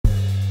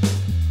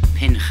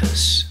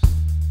Pinchas.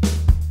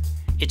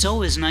 It's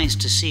always nice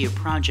to see a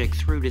project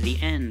through to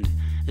the end,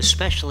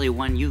 especially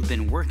one you've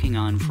been working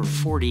on for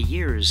 40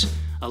 years.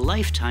 A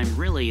lifetime,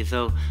 really,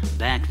 though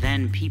back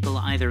then people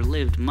either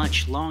lived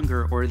much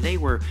longer or they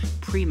were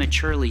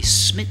prematurely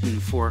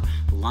smitten for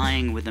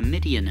lying with a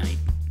Midianite.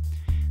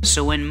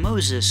 So when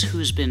Moses,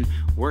 who's been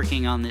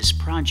working on this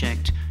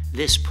project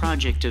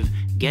of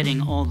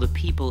getting all the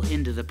people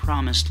into the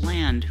promised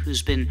land,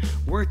 who's been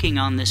working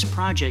on this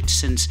project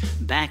since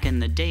back in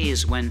the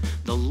days when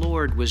the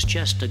Lord was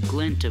just a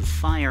glint of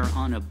fire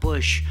on a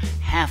bush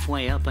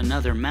halfway up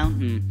another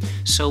mountain.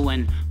 So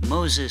when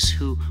Moses,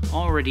 who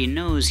already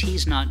knows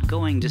he's not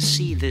going to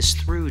see this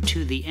through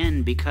to the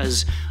end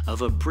because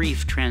of a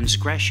brief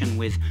transgression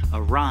with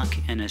a rock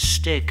and a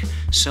stick,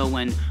 so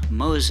when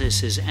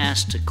Moses is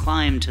asked to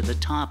climb to the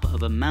top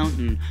of a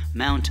mountain,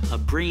 Mount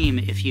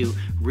Abrim, if you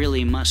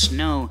really must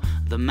know,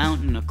 the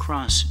mountain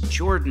across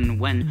Jordan,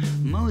 when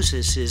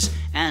Moses is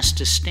asked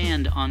to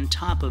stand on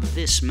top of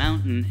this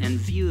mountain and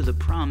view the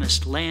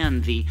promised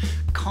land, the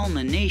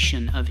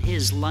culmination of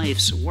his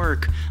life's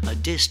work, a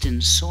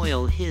distant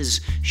soil his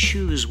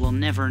shoes will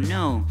never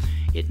know.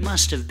 It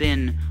must have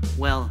been,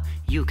 well,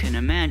 you can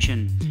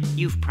imagine.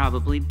 You've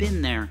probably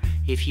been there.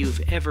 If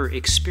you've ever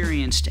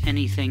experienced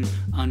anything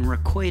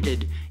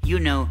unrequited, you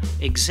know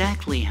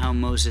exactly how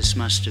Moses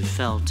must have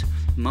felt.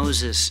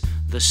 Moses,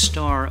 the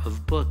star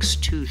of books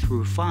 2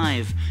 through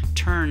 5,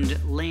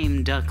 turned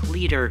lame duck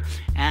leader,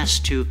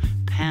 asked to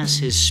pass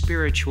his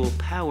spiritual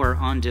power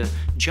onto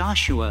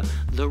Joshua,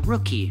 the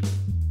rookie.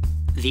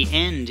 The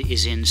end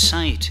is in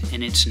sight,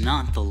 and it's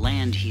not the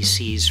land he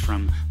sees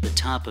from the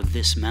top of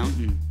this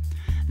mountain.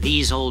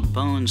 These old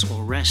bones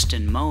will rest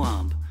in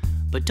Moab.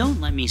 But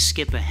don't let me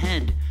skip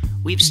ahead.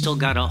 We've still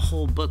got a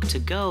whole book to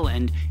go,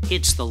 and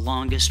it's the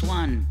longest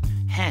one.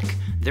 Heck,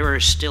 there are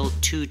still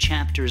 2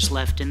 chapters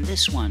left in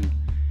this one.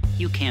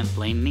 You can't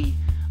blame me.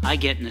 I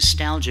get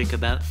nostalgic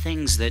about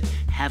things that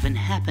haven't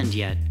happened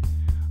yet.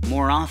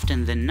 More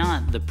often than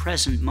not, the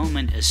present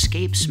moment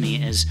escapes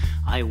me as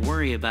I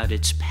worry about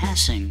its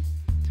passing.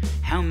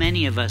 How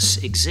many of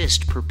us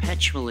exist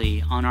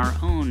perpetually on our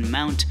own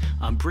Mount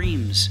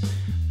Abrims,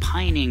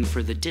 pining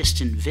for the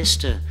distant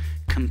vista,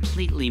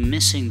 completely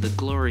missing the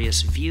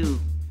glorious view?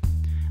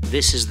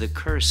 This is the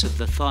curse of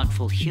the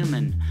thoughtful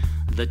human,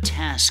 the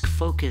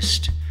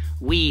task-focused.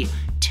 We,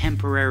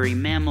 temporary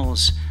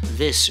mammals,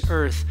 this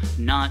earth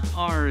not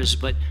ours,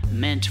 but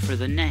meant for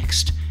the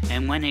next,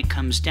 and when it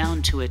comes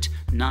down to it,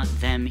 not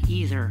them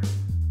either.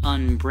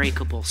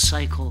 Unbreakable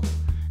cycle.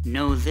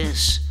 Know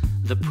this,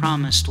 the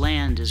promised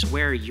land is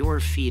where your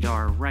feet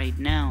are right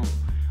now,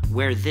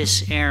 where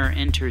this air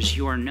enters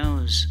your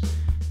nose.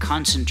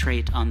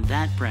 Concentrate on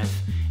that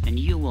breath, and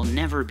you will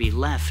never be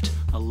left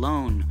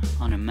alone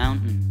on a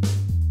mountain.